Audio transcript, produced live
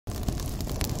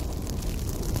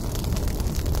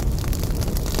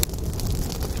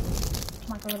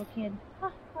little kid.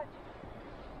 Oh, watch.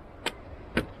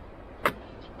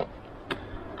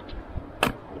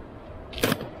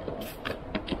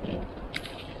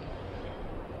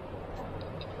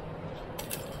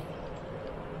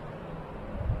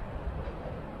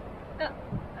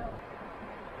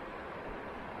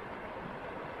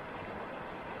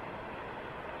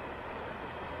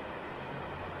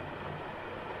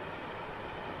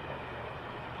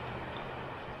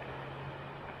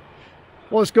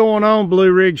 What's going on, Blue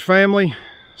Ridge family?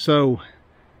 So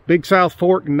Big South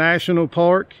Fork National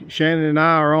Park, Shannon and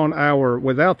I are on our,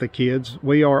 without the kids,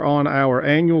 we are on our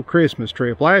annual Christmas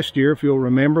trip. Last year, if you'll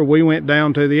remember, we went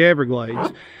down to the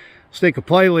Everglades. Stick a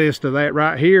playlist of that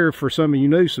right here for some of you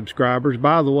new subscribers.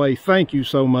 By the way, thank you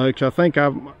so much. I think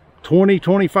I've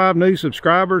 25 new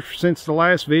subscribers since the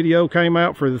last video came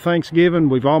out for the Thanksgiving.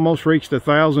 We've almost reached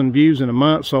 1,000 views in a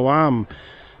month, so I'm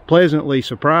pleasantly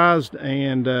surprised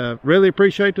and really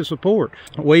appreciate the support.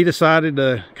 We decided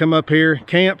to come up here,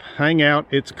 camp, hang out.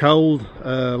 It's cold,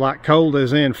 like cold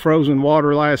as in frozen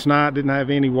water last night. Didn't have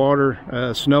any water,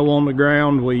 snow on the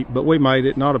ground, but we made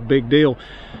it. Not a big deal.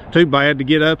 Too bad to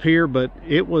get up here, but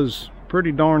it was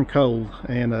pretty darn cold,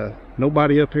 and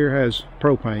nobody up here has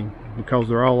propane because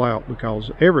they're all out because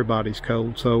everybody's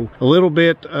cold. So a little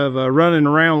bit of running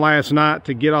around last night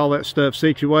to get all that stuff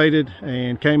situated,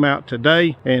 and came out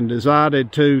today and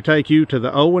decided to take you to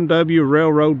the O&W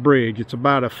Railroad Bridge. It's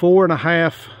about a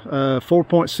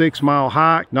 4.6 mile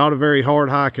hike. Not a very hard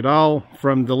hike at all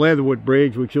from the Leatherwood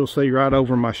Bridge, which you'll see right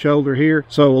over my shoulder here.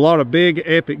 So a lot of big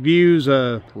epic views,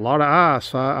 a lot of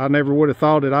ice. I never would have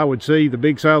thought that I would see the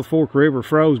Big South Fork River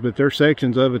froze, but there's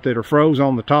sections of it that are froze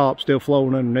on the top, still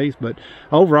flowing underneath. But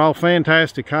overall,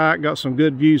 fantastic hike. Got some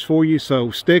good views for you,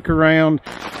 so stick around,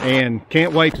 and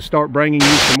can't wait to start bringing you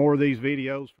some more of these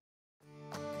videos.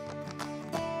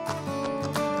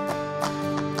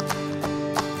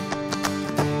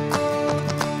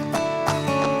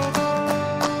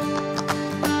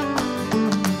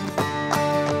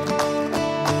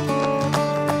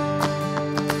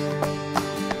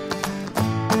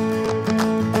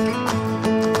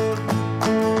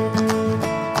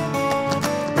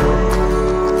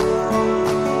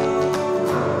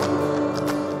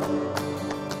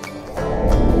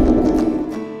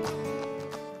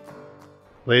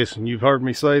 Listen, you've heard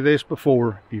me say this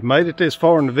before. If you've made it this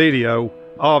far in the video,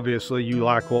 obviously you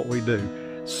like what we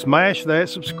do. Smash that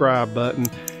subscribe button.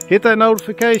 Hit that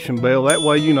notification bell. That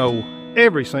way you know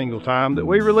every single time that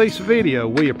we release a video.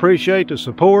 We appreciate the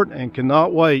support and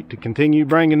cannot wait to continue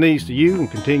bringing these to you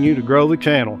and continue to grow the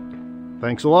channel.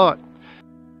 Thanks a lot.